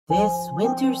This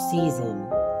winter season,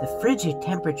 the frigid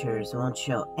temperatures won't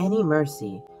show any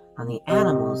mercy on the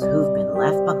animals who've been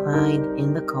left behind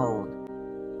in the cold.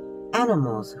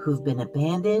 Animals who've been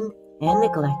abandoned and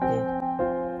neglected.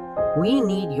 We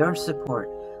need your support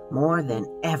more than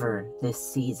ever this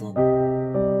season.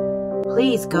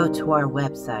 Please go to our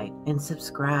website and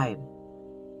subscribe.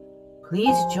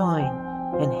 Please join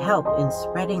and help in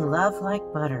spreading love like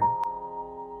butter.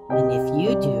 And if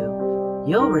you do,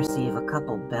 you'll receive a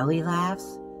couple belly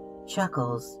laughs,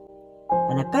 chuckles,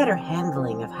 and a better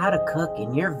handling of how to cook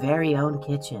in your very own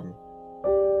kitchen.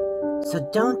 So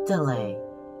don't delay.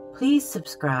 Please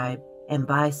subscribe and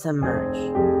buy some merch.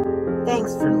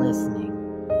 Thanks for listening.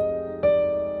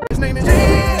 His name is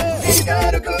Dan. He's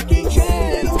got a cooking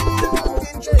channel.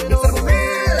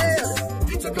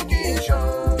 It's a cooking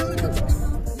show.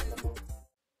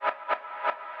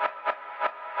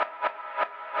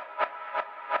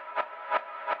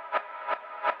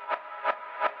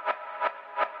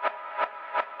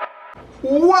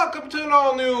 Welcome to an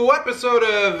all new episode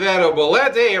of Edible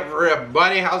Ed. Hey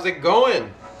everybody, how's it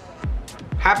going?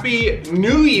 Happy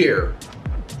New Year!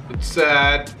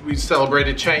 We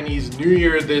celebrated Chinese New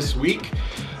Year this week.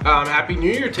 Happy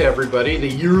New Year to everybody. The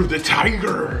year of the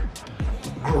tiger.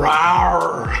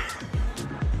 Growl.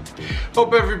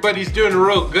 Hope everybody's doing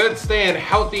real good, staying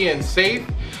healthy and safe.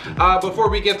 Before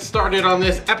we get started on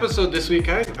this episode this week,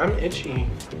 I'm itchy.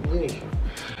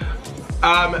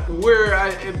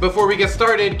 Before we get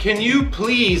started, can you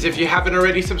please, if you haven't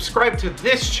already, subscribe to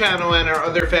this channel and our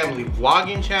other family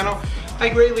vlogging channel? I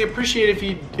greatly appreciate if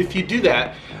you do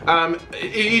that.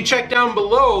 If you check down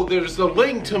below, there's a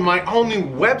link to my all new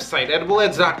website,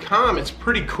 edibleeds.com. It's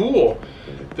pretty cool.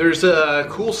 There's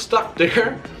cool stuff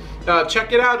there.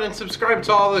 Check it out and subscribe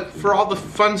to for all the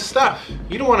fun stuff.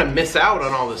 You don't want to miss out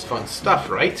on all this fun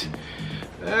stuff, right?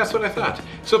 That's what I thought.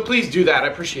 So please do that. I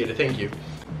appreciate it. Thank you.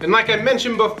 And like I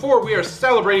mentioned before, we are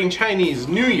celebrating Chinese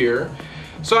New Year.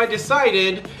 So I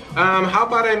decided, how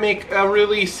about I make a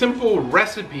really simple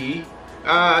recipe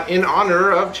in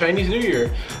honor of Chinese New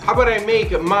Year. How about I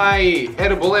make my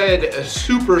Edible Ed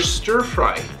super stir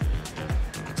fry?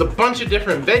 It's a bunch of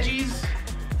different veggies,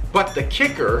 but the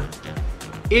kicker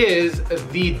is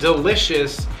the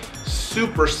delicious,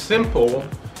 super simple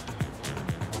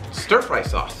stir fry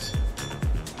sauce.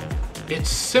 It's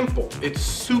simple, it's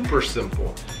super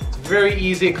simple. It's very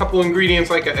easy, a couple ingredients,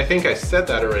 like I think I said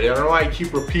that already. I don't know why I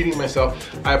keep repeating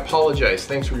myself. I apologize,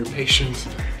 thanks for your patience.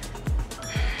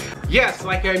 Yes,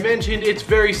 like I mentioned, it's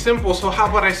very simple, so how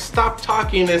about I stop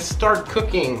talking and start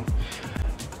cooking?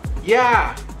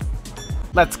 Yeah.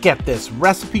 Let's get this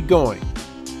recipe going.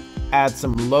 Add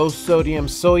some low sodium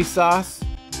soy sauce,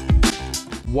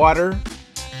 water,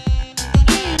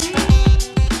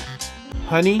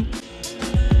 honey,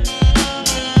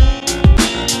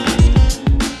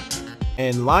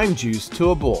 and lime juice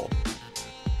to a bowl.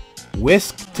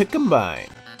 Whisk to combine.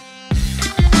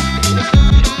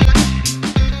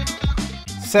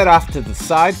 Set off to the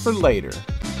side for later.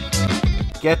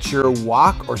 Get your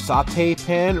wok or saute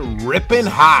pan ripping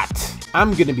hot.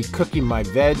 I'm gonna be cooking my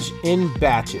veg in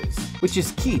batches, which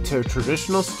is key to a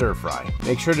traditional stir fry.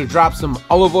 Make sure to drop some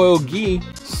olive oil ghee,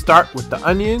 start with the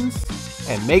onions,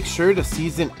 and make sure to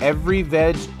season every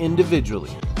veg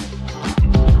individually.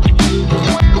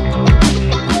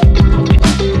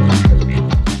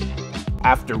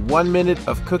 After 1 minute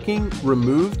of cooking,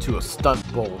 remove to a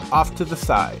stunt bowl off to the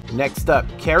side. Next up,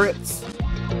 carrots,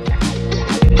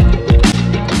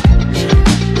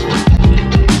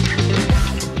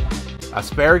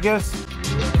 asparagus,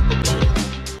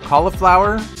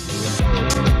 cauliflower,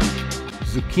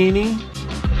 zucchini,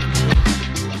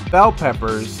 bell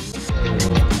peppers,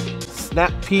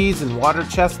 snap peas and water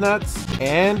chestnuts,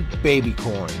 and baby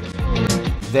corn.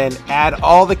 Then add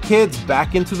all the kids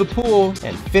back into the pool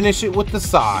and finish it with the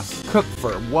sauce. Cook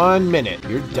for 1 minute.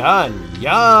 You're done.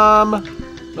 Yum!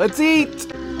 Let's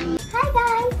eat! Hi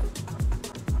guys!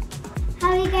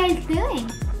 How are you guys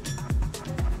doing?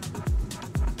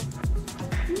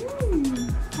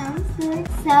 Sounds good.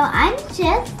 So I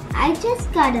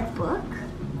just got a book.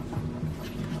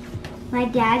 My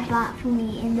dad bought for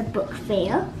me in the book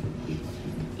fair.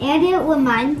 And it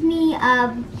reminds me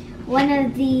of one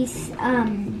of these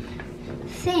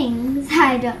things,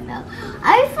 I don't know.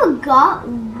 I forgot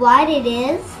what it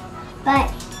is, but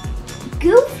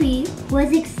Goofy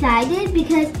was excited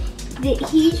because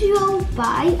he drove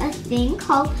by a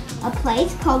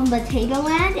place called Potato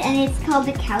Land, and it's called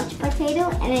the couch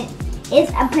potato, and it is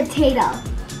a potato.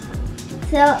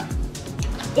 So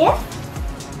if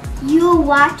you're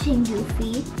watching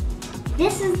Goofy,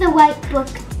 this is the right book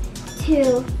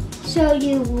to show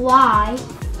you why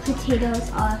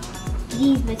potatoes are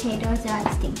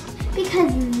extinct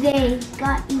because they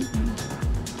got eaten.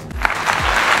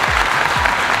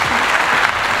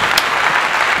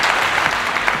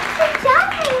 Good job,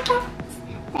 Rainbow.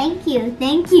 Thank you,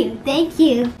 thank you, thank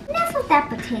you. That's what that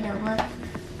potato looks.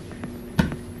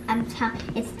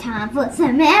 It's time for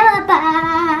some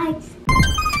alibis.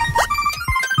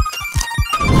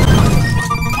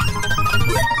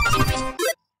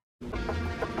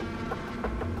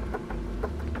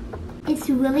 It's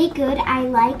really good. I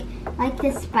like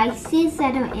the spices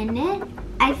that are in it.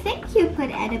 I think you put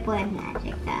edible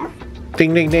magic dust.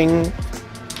 Ding ding ding.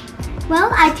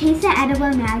 Well, I taste the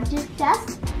edible magic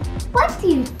dust. What do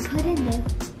you put in there?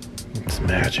 It's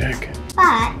magic.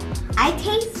 But I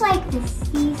taste like the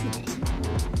seasoning.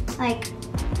 Like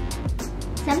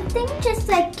something just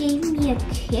like gave me a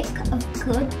kick of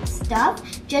good stuff,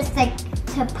 just like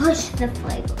to push the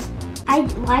flavor. I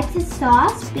like the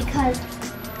sauce because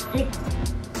it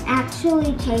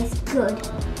actually tastes good.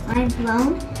 Mind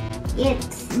blown.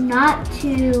 It's not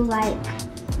too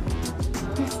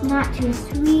it's not too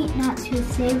sweet, not too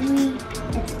savory.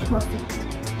 It's perfect.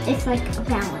 It's like a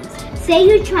balance. Say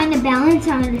you're trying to balance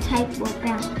on a type of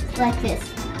balance, like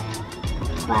this.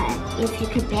 But if you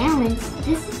could balance,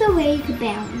 this is the way you could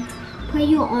balance. Put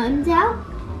your arms out,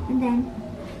 and then.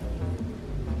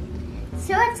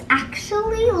 So it's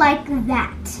actually like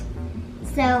that.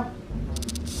 So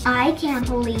I can't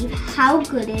believe how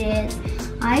good it is.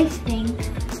 I think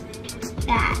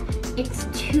that it's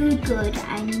too good.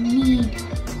 I need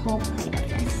a whole plate of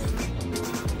this.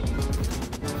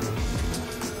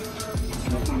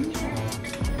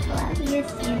 Love you.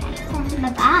 See you next time.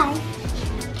 Bye-bye.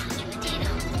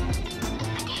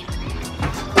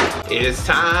 It's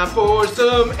time for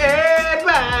some egg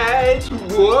bites.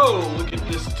 Whoa, look at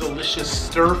this delicious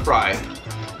stir fry.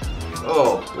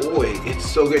 Oh boy, it's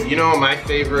so good. You know, my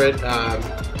favorite,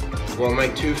 well, my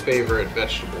two favorite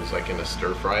vegetables like in a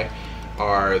stir fry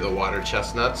are the water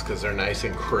chestnuts because they're nice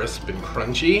and crisp and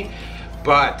crunchy,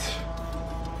 but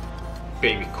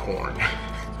baby corn.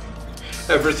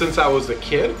 Ever since I was a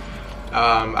kid,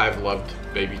 I've loved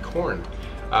baby corn.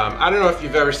 I don't know if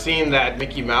you've ever seen that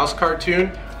Mickey Mouse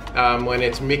cartoon when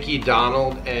it's Mickey,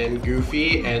 Donald, and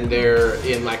Goofy, and they're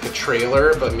in like a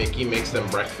trailer, but Mickey makes them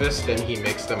breakfast and he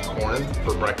makes them corn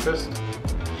for breakfast.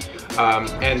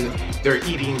 And they're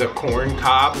eating the corn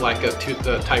cob like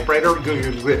the typewriter.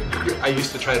 I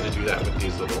used to try to do that with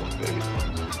these little baby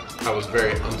corns. I was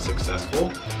very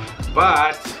unsuccessful,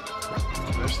 but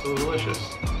they're still delicious.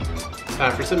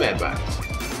 Time for some egg bites.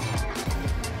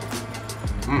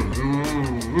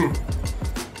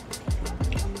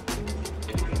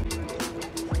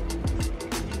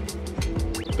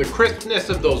 The crispness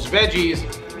of those veggies,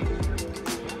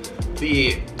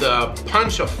 the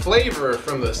punch of flavor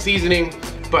from the seasoning,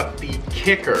 but the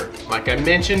kicker, like I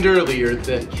mentioned earlier,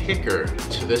 the kicker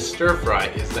to this stir fry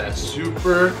is that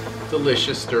super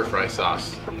delicious stir fry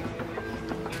sauce.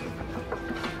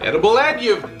 Edible Ed,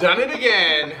 you've done it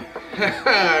again.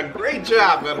 Great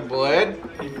job, Edible Ed.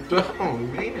 Oh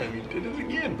man, you did it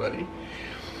again, buddy.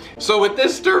 So with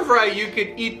this stir fry, you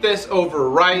could eat this over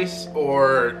rice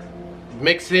or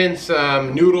mix in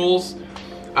some noodles.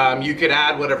 You could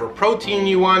add whatever protein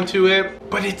you want to it,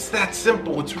 but it's that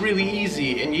simple. It's really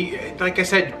easy, and you, like I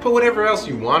said, put whatever else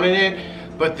you want in it.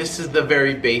 But this is the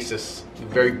very basic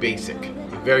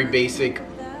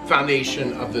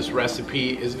foundation of this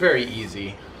recipe. Is very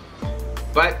easy,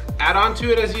 but add on to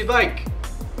it as you'd like.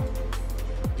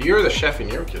 You're the chef in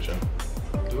your kitchen.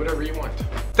 Do whatever you want.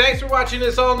 Thanks for watching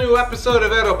this all new episode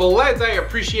of Edible Eds. I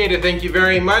appreciate it. Thank you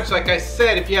very much. Like I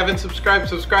said, if you haven't subscribed,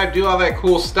 subscribe. Do all that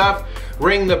cool stuff.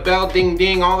 Ring the bell, ding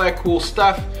ding, all that cool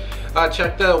stuff.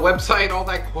 Check the website, all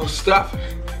that cool stuff.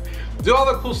 Do all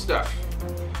the cool stuff.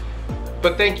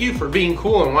 But thank you for being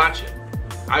cool and watching.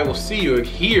 I will see you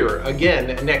here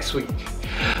again next week.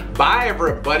 Bye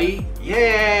everybody.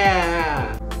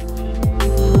 Yeah.